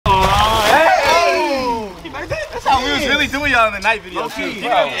really doing y'all in the night video. Okay.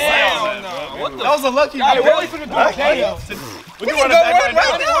 That was a lucky one. Hey, what we finna do? Okay. We can run it back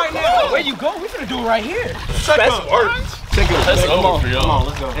right now. Where you go? We finna do it right here. Best work. That's over for y'all. Come on,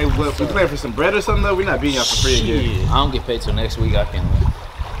 let's go. Hey, we playing for some bread or something though? We're not beating y'all for free again. I don't get paid till next week. I can.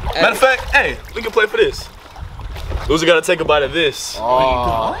 Matter of fact, hey, we can play for this. Who's gotta take a bite of this?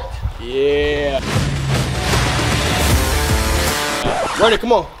 Oh. Yeah. Run it,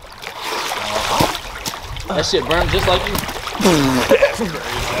 come on. That shit burned just like you.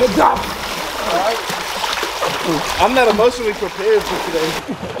 Good job. I'm not emotionally prepared for today.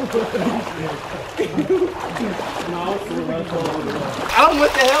 I don't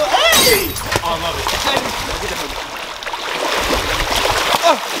what the hell. Hey! Oh, I love it.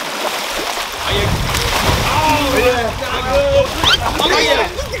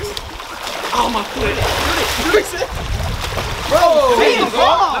 Oh my foot. Bro, Hey, the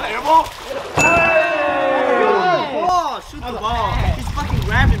ball. airball. Ball, shoot the ball. He's fucking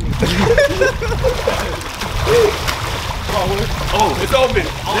grabbing me. Oh, it's open.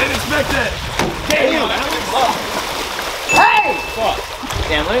 Didn't expect that. Damn. Hey!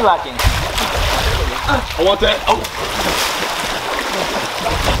 Damn, let me lock in. I want that. Oh.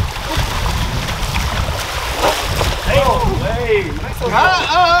 Hey,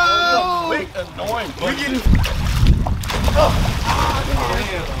 uh-oh! Wait, annoying. We're getting...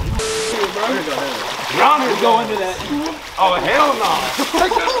 Rounders go into that. Oh, hell no.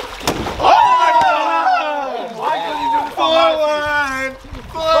 Forward!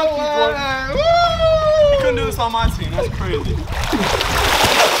 Woo! You couldn't do this on my team. That's crazy.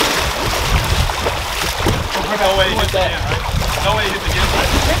 No way he hit the end, right? No way he hit the end, right?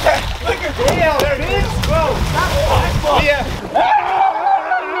 Look at damn, bitch! Bro, stop it. Yeah.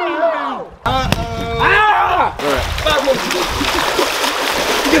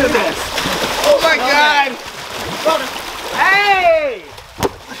 Get in there. Oh my God! Hey!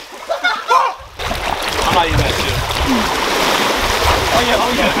 I'm not eating that shit.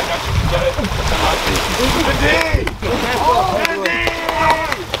 Oh yeah. The D!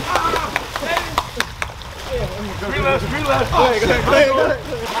 Green left. Go ahead.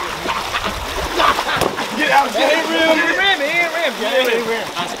 Get out, get it, rim.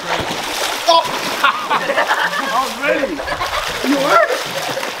 That's crazy. I was ready. You were?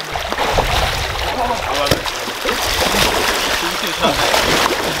 I love it.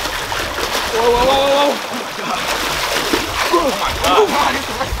 Whoa. Oh my God.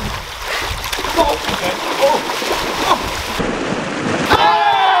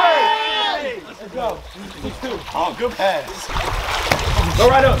 Hey! Let's go. 6-2. Oh, good pass. Go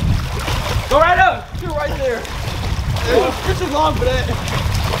right up. You're right there. You're too long for that.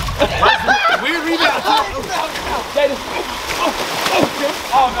 Weird rebound.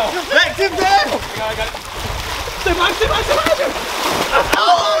 Oh no. Back to that. I got it. Stay behind you.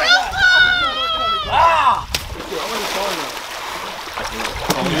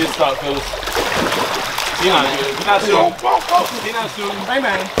 Oh, we did stop, fellas. He's not good. He's not shooting. Hey,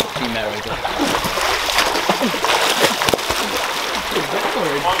 man. Team that right there.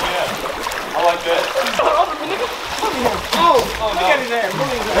 Oh, yeah. I like that. Oh, Oh, look no. at it there. Look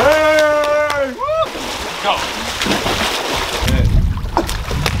at it there. Hey! Go.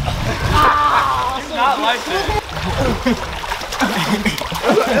 Not like that.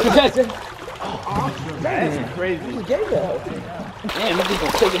 That's crazy. Damn, you just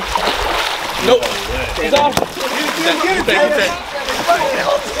gonna take it. Nope. It's off. Get that.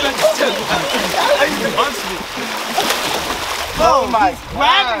 Oh my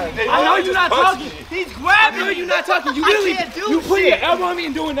God. I know you're not talking. He's I grabbing know me. you're not talking. You I really, can't do you putting your shit. elbow on me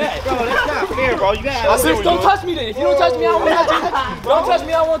and doing that. Bro, that's not fair, bro. You gotta. Chris, don't touch me then. If you don't touch me, I won't touch you. Don't touch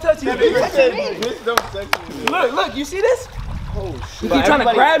me, I won't touch you. Look, you see this? Oh, You keep trying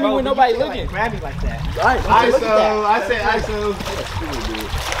to grab me when nobody looking. looking. Grab me like that. ISO. I say ISO.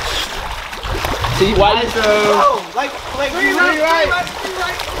 See why? ISO. Oh, like Green right.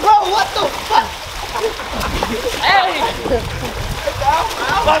 Bro, what the fuck? Hey!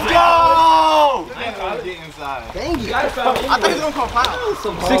 Let's go! I ain't gonna get inside. Dang you. I thought I thought he was gonna come foul.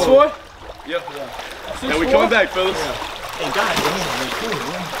 6'4"? Yep. And we coming back, fellas. Hey, God damn.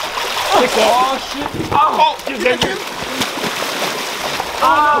 6'4". Oh, shit. Oh, get here.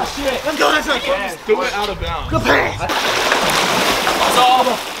 Oh, shit. Let's go, let's go. Do it out of bounds. Good pass. That's all.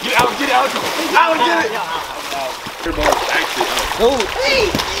 Get out. Out, get it. Your ball actually out. Hey,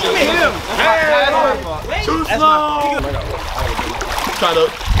 Hit him. wait. Too slow. Try to.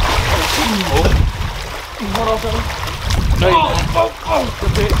 Hold on, fella.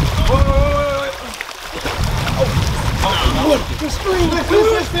 The screen.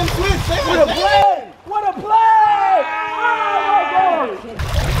 Twist. What a play! What a play!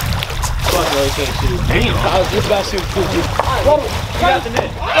 Damn. This about shoot too. You got the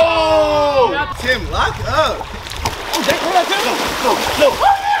net. Oh! Tim, lock up. No.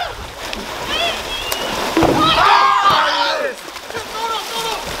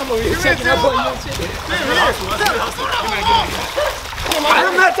 I'm over here checking up on you.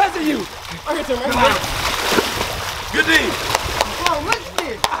 I'm not touching you. Good D.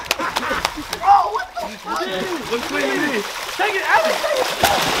 Look clean to me. Take it, Alex.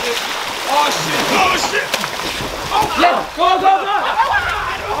 Oh shit. Oh shit. Go.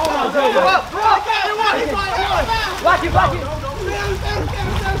 Block it.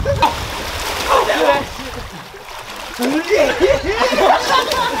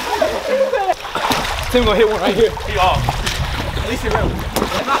 Tim gonna hit one right here. He off. At least you're real.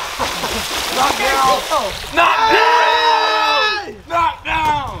 Knock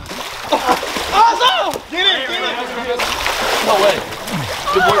down. Awesome! Get it. No way.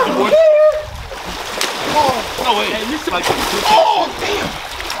 Good boy. No way. Hey, you like Oh, damn.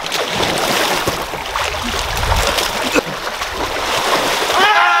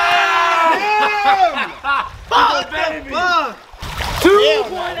 Oh, baby.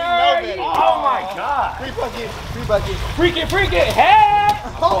 2-pointer! Oh my God. Free bucket. Freak it! Head!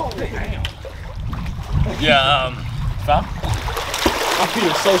 Oh, Damn. Yeah, foul? My feet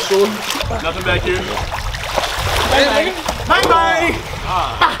are so short. Nothing back here. Bang!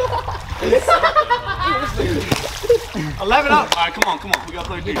 Ah. 11 up. All right, come on. We got to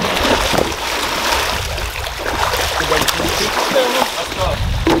play deep. Let's go.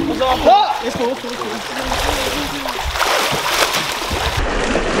 It's cool.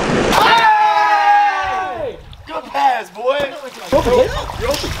 Hey! Good pass, boy. Okay,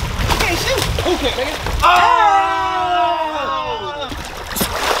 Oh!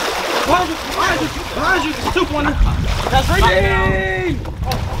 Behind you, it's 2-pointer. That's right.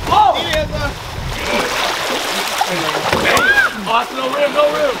 Oh! Oh, that's no rim.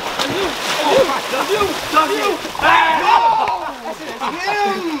 That's you.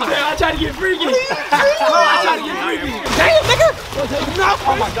 I tried to get freaky. Damn, nigga.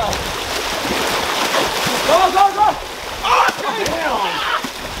 Oh my God. Go.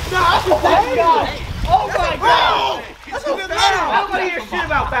 Damn. Oh my God. That's a good foul. Nobody hears shit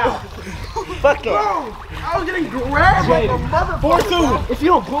about foul. Fuck it. I was getting grabbed like a motherfucker. 4-2. If you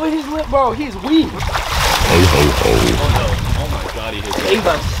don't bully his lip, bro, he's weak. Oh my God, he hit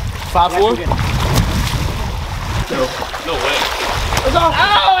that. 5-4. No way. It's off.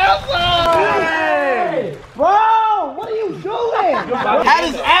 Hey! Bro, what are you doing? How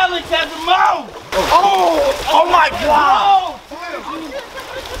does Alex have the mouth? Oh my God.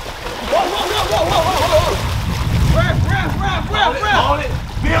 Whoa. Ref. On it.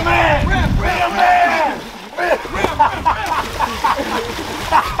 Be a man. Be a man.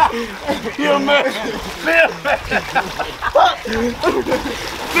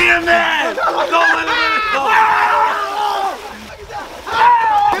 Be a man. Don't let him go.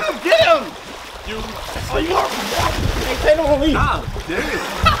 Get him. Hey, they don't leave.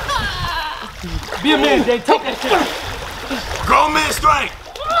 Be a man, Jay. Take that shit. Grown man strike.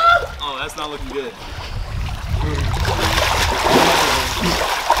 Oh, that's not looking good.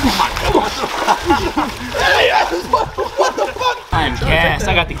 I am gassed.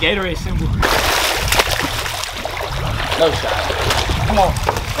 I got the Gatorade symbol. No shot. Come on.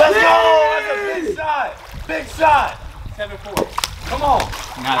 Let's go. That's a big shot. 7-4. Come on.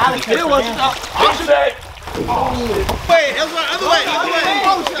 Alex, It was up. Big shot. Wait, other way. I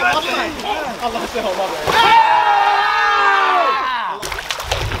lost that whole mother.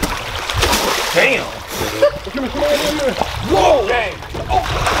 Damn. Come here. Whoa. Dang.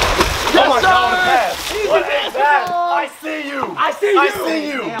 Oh my God, pass. What is that? I see you. I see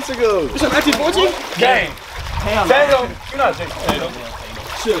you. Let's go. It's a 1914? Gang. Tatum. You're not Jason Tatum.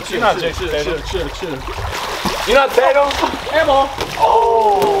 Chill. You're not Jason Tatum. Chill. You're not Tatum. Air ball.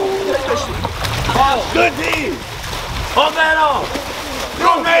 Oh. Good D. Hold that on.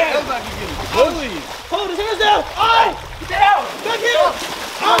 Go, man. Hold his hands down. Oh! Get out. Get out.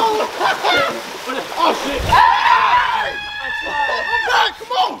 Oh shit. I'm back.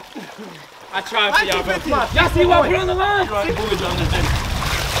 Come on. I tried for y'all, bro. Y'all see what I put on the line?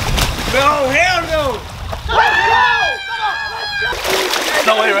 No, hell no.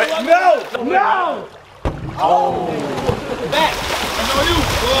 No way, right? No. Back.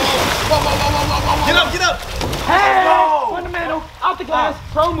 Get up. Hey. Fundamental. Out the glass.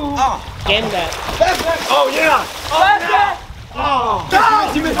 Pro move. Game that. Oh, yeah. That's that. Oh.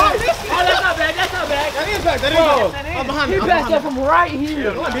 You missed it. Oh, that's not bad. That is back. Bro, he passed that from right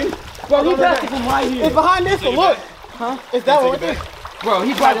here. Bro, he passed it from right here. It's behind this, but look. Huh? Is that what it is? Bro,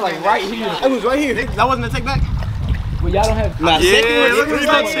 he probably like right here. It was right here. That wasn't a take back. Well, y'all don't have. Nah, Yeah, look at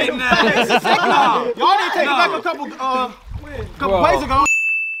that shit now. Y'all didn't take it back a couple plays ago.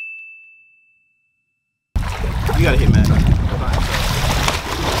 You gotta hit, man.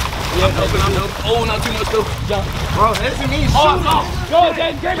 I'm open. Oh, not too much though. Bro, that doesn't mean shoot. Go,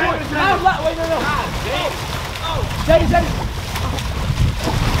 James. Wait, no. James.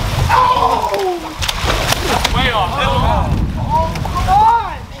 Way off.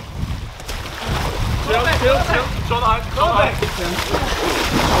 Chill. Show the height.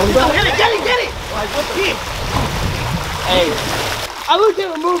 Get it. Hey, I looked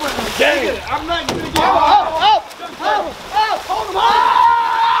at him moving. Dang. I'm not gonna get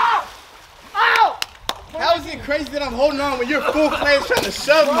How is it crazy that I'm holding on when you're full fledged trying to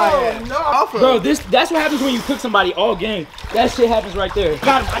shove my ass? No. Bro, that's what happens when you cook somebody all game. That shit happens right there.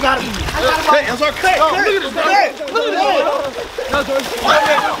 I got him. I'm sorry, cut. Look at this.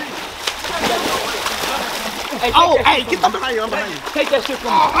 Hey, get them behind you. I'm behind you. Take that shit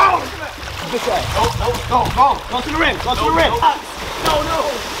from me. This way. Go to the rim. No.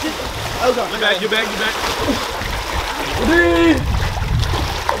 You back.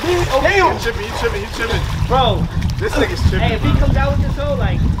 Damn. He's chipping. Bro, This nigga's chipping. hey, if he comes out with this hoe,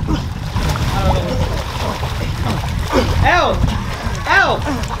 like, I don't know. L.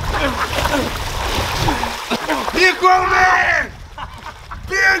 Be a grown man!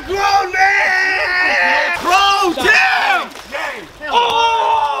 Be a grown man! Bro, Tim!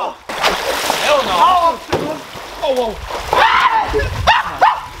 Oh! Hell no. Oh,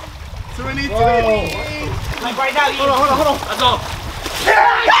 Too many. Like right now, hold on. That's all.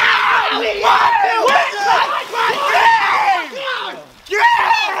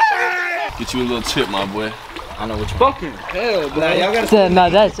 Get you a little chip, my boy. I know what you fucking hell, bro. y'all gotta No,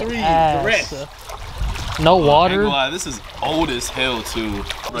 that's the ass. rest. No I ain't water. gonna lie, this is old as hell too.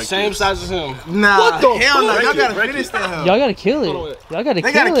 Right Same there. size as him. Nah, What the hell no. fuck? Y'all gotta Break it, finish that hoe. Y'all gotta kill it. Y'all gotta They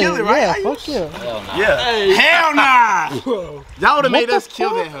kill gotta it. kill it, right? Yeah, Are you fuck yeah. Yeah. Hell nah. Y'all would've made us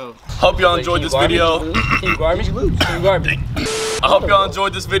kill that hoe. Hope y'all enjoyed this video. Team garbage, you lose. Team garbage. I hope y'all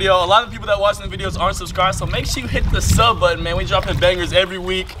enjoyed this video. A lot of people that watching the videos aren't subscribed, so make sure you hit the sub button, man. We dropping bangers every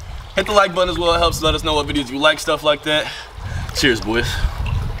week. Hit the like button as well. It helps let us know what videos you like, stuff like that. Cheers, boys.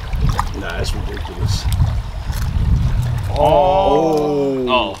 Nah, that's ridiculous.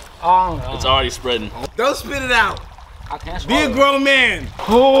 Oh. It's already spreading. Don't spit it out. I can't Be a grown man.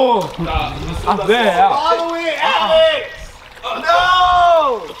 I'm dead out. Follow it, Alex.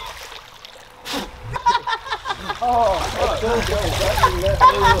 No.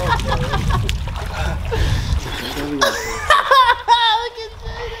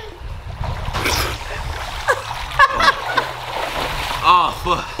 Oh,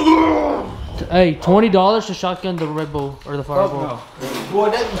 fuck. Hey, $20 to shotgun the Red Bull or the Fireball. Boy,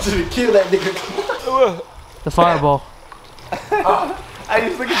 that should kill that nigga. The Fireball. I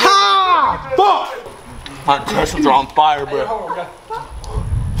just look at My intestines are on fire, bro. Oh my god.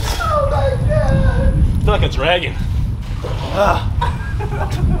 I feel like a dragon.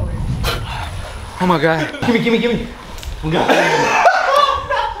 Oh my god. Give me.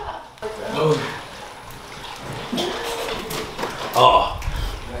 Oh.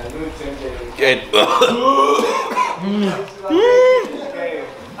 Good.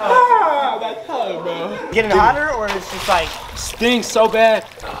 Getting hotter or it's just like Stinks so bad.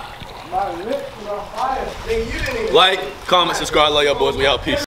 Like, comment, subscribe, love y'all boys. We out. Peace.